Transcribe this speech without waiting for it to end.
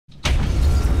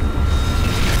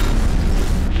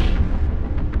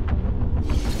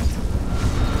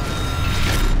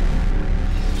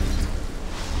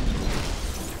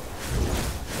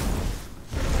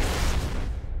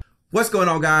What's going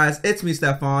on, guys? It's me,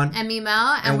 Stefan. And me,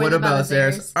 Mel. And we're the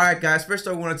Belzers. Alright, guys. First,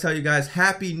 I want to tell you guys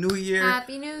Happy New Year.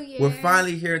 Happy New Year. We're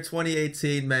finally here in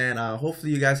 2018, man.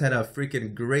 Hopefully, you guys had a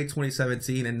freaking great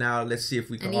 2017. And now, let's see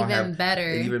if we can all have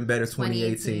an even better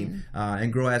 2018.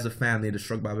 And grow as a family, the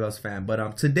Struckbybelz fan.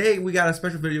 But today, we got a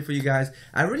special video for you guys.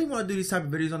 I really want to do these type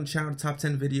of videos on the channel, top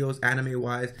 10 videos,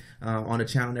 anime-wise, on the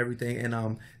channel and everything.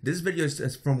 And this video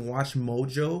is from Watch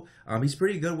Mojo. He's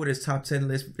pretty good with his top 10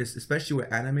 list, especially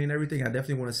with anime and everything. I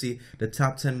definitely want to see the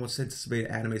top 10 most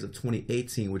anticipated animes of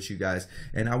 2018 with you guys.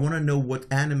 And I want to know what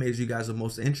animes you guys are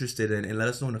most interested in, and let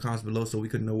us know in the comments below so we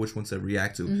can know which ones to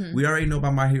react to. We already know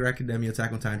about My Hero Academia,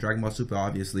 Attack on Titan, Dragon Ball Super,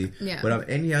 obviously. Yeah. But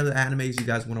any other animes you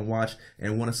guys want to watch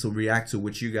and want us to react to,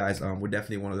 which you guys would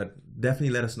definitely want to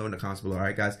let us know in the comments below. All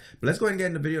right, guys. But let's go ahead and get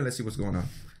in the video. Let's see what's going on.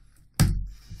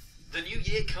 The new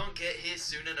year can't get here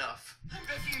soon enough.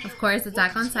 Of course,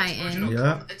 Attack on Titan.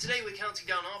 Yeah. And today we're counting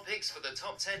down our picks for the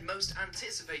top 10 most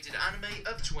anticipated anime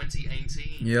of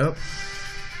 2018. Yep.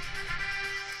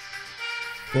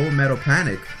 Full Metal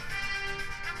Panic.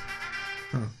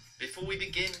 Huh. Before we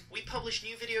begin, we publish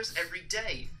new videos every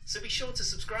day, so be sure to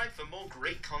subscribe for more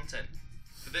great content.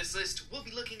 For this list, we'll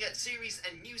be looking at series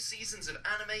and new seasons of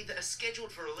anime that are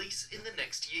scheduled for release in the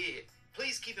next year.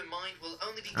 Please keep in mind we'll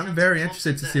only be I'm very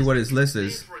interested to see what his list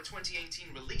is. For a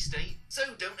 2018 release date, so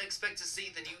don't expect to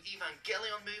see the new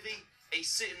Evangelion movie, a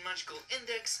certain magical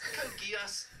index, Code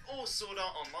Geass, or Sword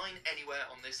Art Online anywhere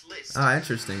on this list. Ah,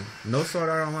 interesting. No Sword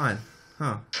Art Online.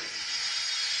 Huh.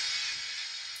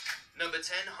 Number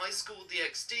 10, High School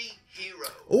DxD Hero.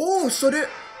 Oh, so there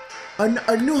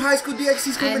a new High School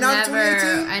DxD's coming out in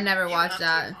 2018? I never watched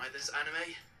that. This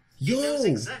anime. Yo,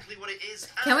 exactly what it is.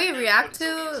 Can we react to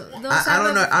those? I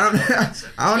don't know. I don't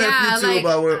know if YouTube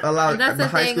will allow that's the the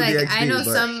High thing. School Like, DxD. I know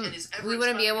but some we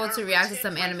wouldn't be able to react to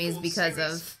some animes because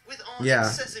of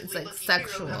it's like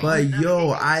sexual. But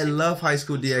yo, I love High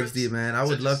School DxD, man. I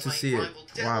would love to see it.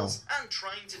 Wow. And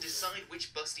trying to decide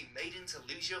which busty maiden to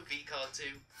lose your V card to.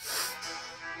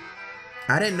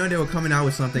 I didn't know they were coming out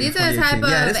with something. These are the type of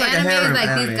animes like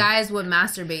anime. these guys would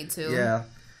masturbate to. Yeah.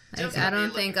 Like, I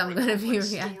don't think I'm gonna be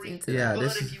reacting to that. Yeah,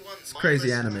 this is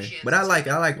crazy anime. But I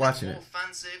like watching it.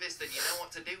 Fan service that you know what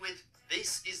to do with.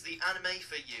 This is the anime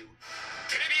for you.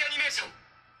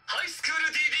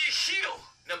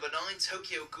 Number 9,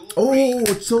 Tokyo Ghoul. Oh,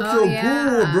 Tokyo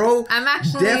Ghoul, bro. I'm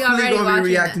actually definitely gonna be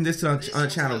reacting it. this on the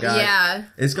channel, guys. Yeah,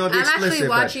 it's gonna be explicit. I'm actually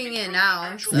watching it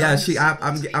now. So. Yeah,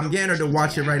 I'm getting her to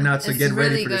watch it right now to get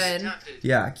ready for this.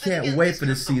 Yeah, I can't wait for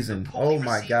this season. Oh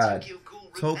my god.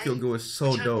 Tokyo Ghoul is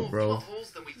so dope, bro.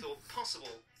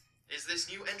 Is this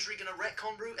new entry gonna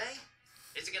retcon Route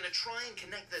A? Is it gonna try and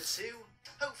connect the two?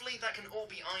 Hopefully that can all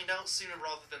be ironed out sooner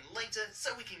rather than later,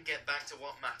 so we can get back to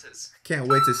what matters. Can't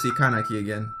wait to see Kaneki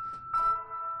again.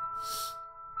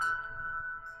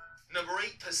 Number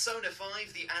 8, Persona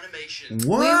 5, the animation.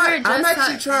 What? I'm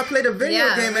actually trying to play the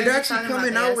video game, and they're actually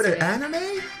coming out with an anime?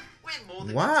 We're more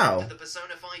than content with the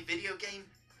Persona 5 video game,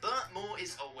 but more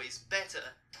is always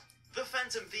better. The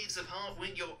Phantom Thieves of Heart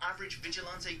weren't your average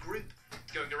vigilante group,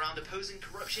 going around opposing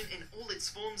corruption in all its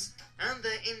forms, and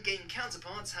their in-game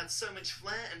counterparts had so much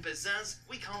flair and pizzazz,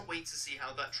 we can't wait to see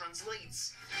how that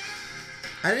translates.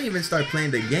 I didn't even start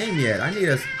playing the game yet. I need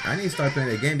to start playing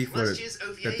the game before the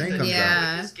thing comes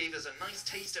out. Gave us a nice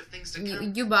taste of things to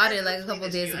come. You bought it like a couple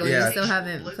days ago. Yeah. You still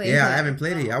haven't played it. Yeah, I haven't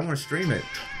played it yet. I want to stream it.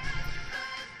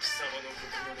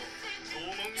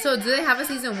 So, do they have a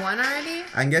season 1 already?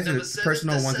 I'm guessing it's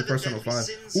Persona 1 to Persona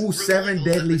 5. Ooh, 7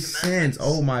 Deadly Sins.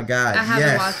 Oh my god. I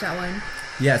haven't watched that one.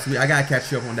 Yes, I gotta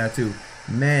catch you up on that too.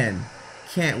 Man,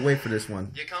 can't wait for this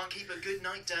one. You can't keep a good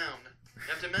night down.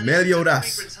 After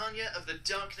Meliodas. Britannia of the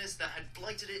darkness that had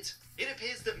blighted it, it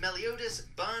appears that Meliodas,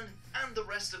 Ban, and the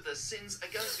rest of the Sins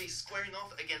are going to be squaring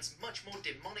off against much more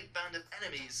demonic band of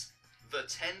enemies. The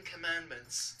 10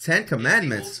 Commandments. 10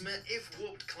 Commandments? It's the ultimate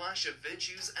if-warped clash of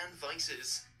virtues and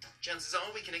vices. Chances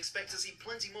are we can expect to see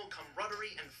plenty more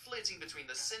camaraderie and flirting between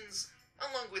the Sins,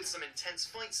 along with some intense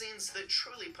fight scenes that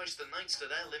truly push the knights to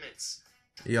their limits.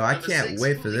 Yo, I can't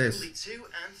wait for this. 2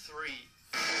 and 3.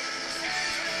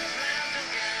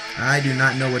 I do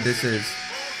not know what this is.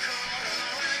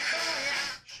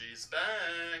 She's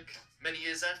back. Many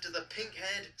years after the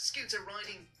pink-haired,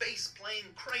 scooter-riding,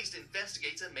 bass-playing, crazed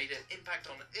investigator made an impact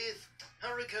on Earth,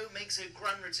 Haruko makes her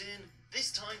grand return,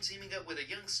 this time teaming up with a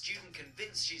young student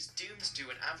convinced she's doomed to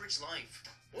an average life.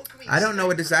 I don't know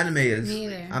what this anime is.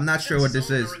 Neither. I'm not sure what this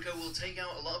is.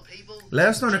 Let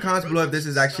us know in the comments below if this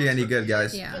is actually any good,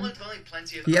 guys. Yeah.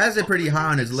 He has it pretty high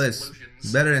on his list.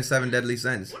 Better than 7 Deadly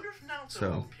Sins.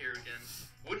 So.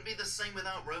 Wouldn't be the same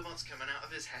without robots coming out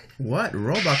of his head. What?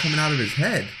 Robot coming out of his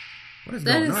head? What is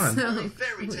going on?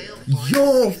 Fairy Tail.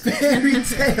 Yo, Fairy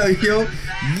Tail, yo.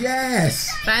 Yes.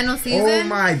 Final season? Oh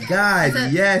my god.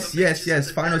 Yes.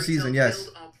 Final season, yes.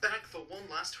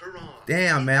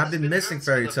 Damn, man, I've been missing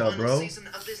Fairy Tail, bro.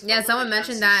 Yeah, someone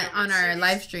mentioned that on our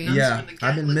live stream. Yeah,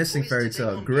 I've been missing Fairy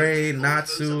Tail. Gray,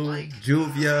 Natsu,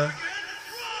 Juvia.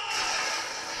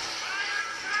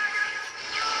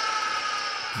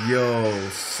 Yo,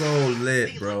 so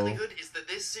lit, bro. The likelihood is that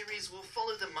this series will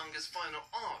follow the manga's final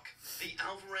arc, the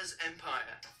Alvarez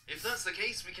Empire. If that's the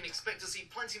case, we can expect to see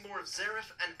plenty more of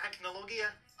Zeref and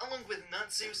Acnologia, along with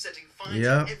Natsu setting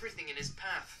fire to everything in his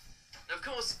path. Of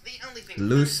course, the only thing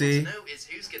Lucy we want to know is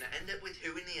who's gonna end up with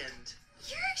who in the end.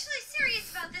 You're actually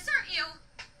serious about this, aren't you?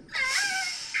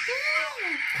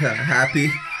 Happy,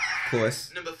 of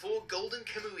course. Number 4, Golden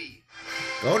Kamui.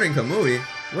 Golden Kamui?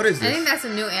 What is this? I think that's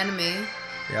a new anime.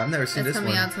 Yeah, I've never seen this one.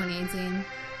 It's coming out 2018.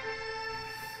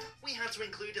 We had to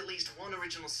include at least one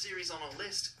original series on our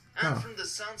list, and from the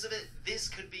sounds of it, this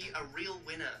could be a real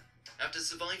winner. After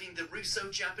surviving the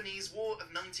Russo-Japanese War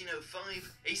of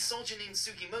 1905, a soldier named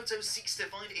Sugimoto seeks to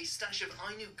find a stash of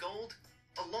Ainu gold,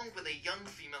 along with a young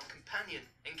female companion,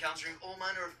 encountering all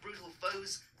manner of brutal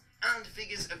foes and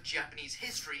figures of Japanese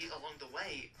history along the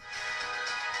way.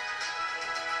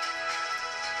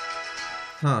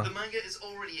 The manga is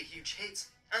already a huge hit,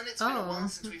 and it's been a while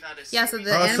since we've had a series. Yeah, so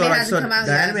the anime hasn't come out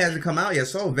the yet. anime hasn't come out yet,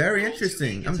 so very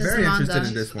interesting. I'm very interested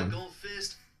in this one.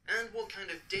 And what kind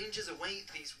of dangers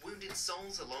await these wounded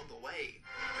souls along the way.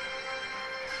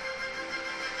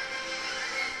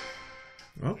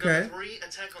 Okay. Number 3,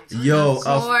 Attack on Titan. Yo,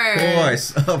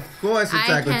 of course,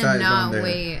 Attack on Titan is on there.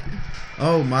 Wait.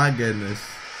 Oh my goodness,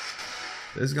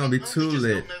 this is gonna be too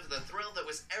lit.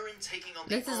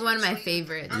 This is one of my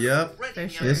favorites. Yep, for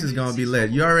sure. This is gonna be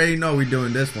lit. You already know we're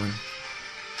doing this one.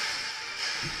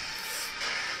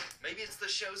 Maybe it's the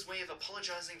show's way of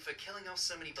apologizing for killing off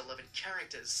so many beloved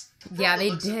characters. Yeah, they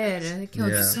did. They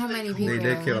killed so many people. They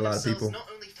did kill a lot of people. Not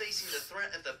only facing the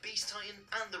threat of the Beast Titan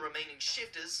and the remaining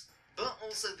shifters, but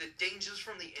also the dangers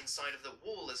from the inside of the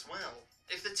wall as well.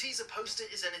 If the teaser poster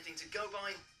is anything to go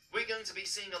by, we're going to be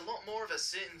seeing a lot more of a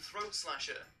certain throat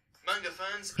slasher. Manga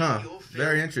fans,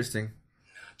 very interesting.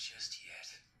 Not just yet.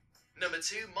 Number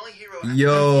 2, My Hero Academia.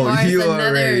 Yo, you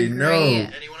already know.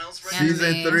 Anyone else ready?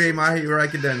 Season 3, My Hero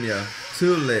Academia.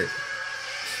 Too lit.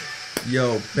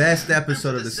 Yo, best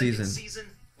episode of the season.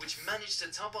 Which managed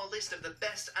to top our list of the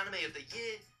best anime of the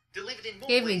year, delivered in more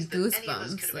Gave me ways than any of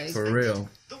us could have goosebumps, for expected. real.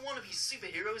 The wannabe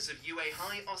superheroes of UA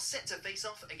High are set to face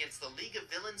off against the League of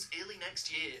Villains early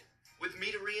next year. With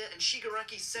Midoriya and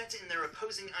Shigaraki set in their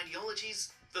opposing ideologies,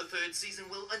 the 3rd season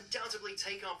will undoubtedly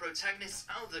take our protagonists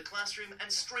out of the classroom and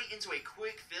straight into a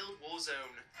quirk-filled war zone.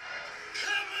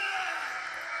 Come on!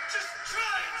 Just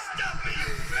try and stop me!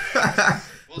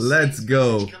 Let's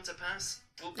go.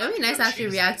 It'd be nice to actually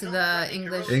react to the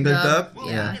English dub.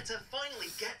 Yeah. To finally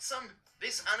get some.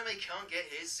 This anime can't get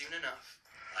here soon enough.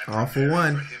 All for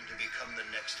one. For him to become the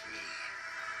next me,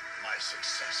 my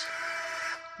successor.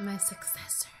 My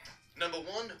successor. Number 1,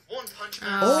 One Punch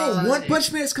Man. Oh, One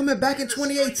Punch Man is coming back in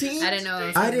 2018? I didn't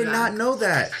know. I did not know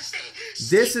that.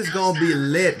 This is gonna be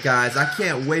lit, guys. I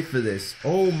can't wait for this.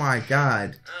 Oh my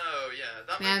god. Oh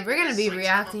yeah. Man, we're gonna be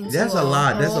reacting to There's a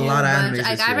lot. There's a lot of animes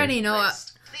Like, this I already year. know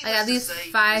like at least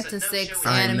 5 to 6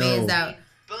 animes that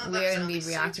we're gonna be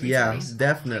reacting Yeah, to.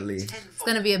 definitely. It's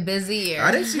gonna be a busy year.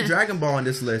 I didn't see Dragon Ball on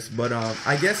this list, but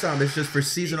I guess it's just for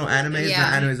seasonal animes,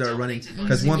 not animes that are running,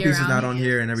 because One Piece is not on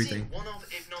here and everything. One of,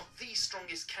 if not the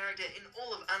strongest character in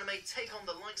all of anime take on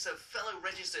the likes of fellow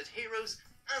registered heroes,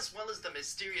 as well as the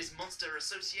mysterious monster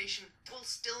association, will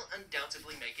still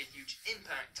undoubtedly make a huge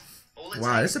impact.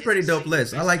 Wow, this is a pretty dope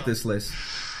list. I like this list.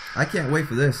 I can't wait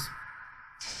for this.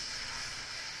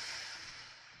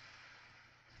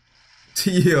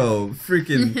 Yo,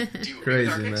 freaking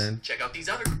crazy, man. Check out these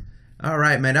other. All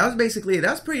right, man. That's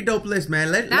a pretty dope list,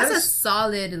 man. That's a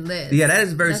solid list. Yeah, that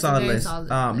is a very solid list.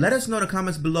 Let us know in the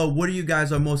comments below what do you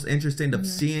guys are most interested in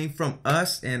seeing from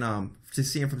us and to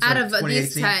seeing from out of 2018.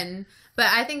 these 10. But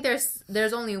I think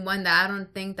there's only one that I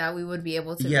don't think that we would be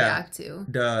able to react to.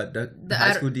 The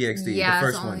High School DxD, the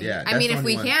first one. Yeah, I mean, if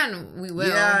we can, we will.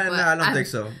 Yeah, no, I don't think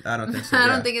so. I don't think so. I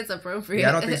don't think it's appropriate. Yeah,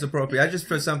 I don't think it's appropriate. I just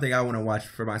for something I want to watch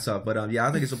for myself. But yeah,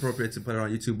 I think it's appropriate to put it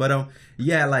on YouTube. But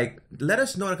yeah, like let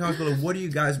us know in the comments below what do you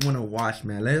guys want to watch,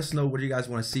 man. Let us know what you guys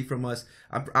want to see from us.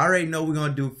 I already know we're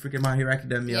gonna do freaking My Hero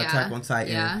Academia, Attack on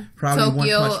Titan, probably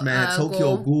Tokyo, One Punch Man,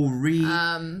 Tokyo Ghoul, Re.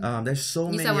 There's so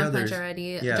many others. You said One Punch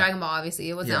already. Yeah. Dragon Ball, obviously,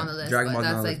 it wasn't on the list. Dragon Ball's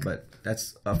that's on the like list, but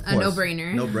that's of course a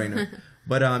no-brainer. No-brainer.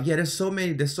 But yeah, there's so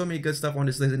many good stuff on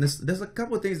this list, and there's a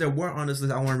couple of things that weren't on this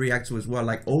list I want to react to as well,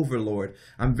 like Overlord.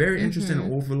 I'm very interested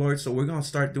in Overlord, so we're gonna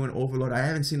start doing Overlord. I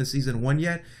haven't seen the season 1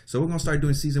 yet, so we're gonna start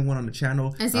doing season 1 on the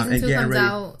channel. And season 2 comes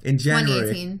out in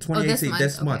January 2018.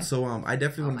 This month. So I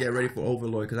definitely want to get ready for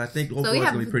Overlord because I think Overlord is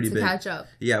gonna be pretty big. Catch up.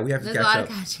 Yeah, we have to catch up. There's a lot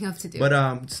of catching up to do.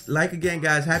 But like again,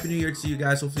 guys, Happy New Year to you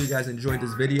guys. Hopefully you guys enjoyed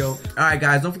this video. All right,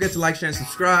 guys, don't forget to like, share, and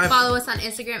subscribe. Follow us on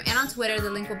Instagram and on Twitter. The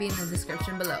link will be in the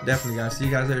description below. Definitely, guys. See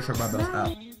you guys later. Struckbybelz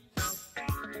out.